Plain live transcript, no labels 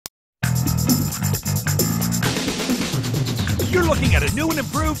looking at a new and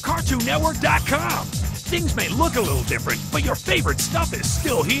improved CartoonNetwork.com. Things may look a little different, but your favorite stuff is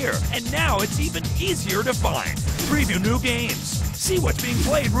still here. And now it's even easier to find. Preview new games, see what's being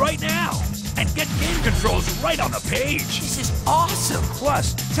played right now, and get game controls right on the page. This is awesome.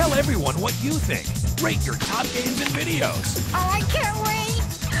 Plus, tell everyone what you think. Rate your top games and videos. Oh, I can't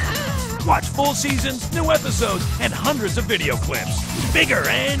wait. Watch full seasons, new episodes, and hundreds of video clips. Bigger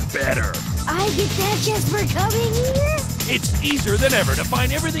and better. I get that just for coming here? It's easier than ever to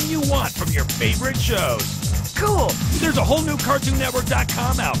find everything you want from your favorite shows. Cool. There's a whole new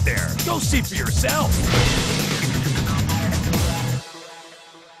CartoonNetwork.com out there. Go see for yourself.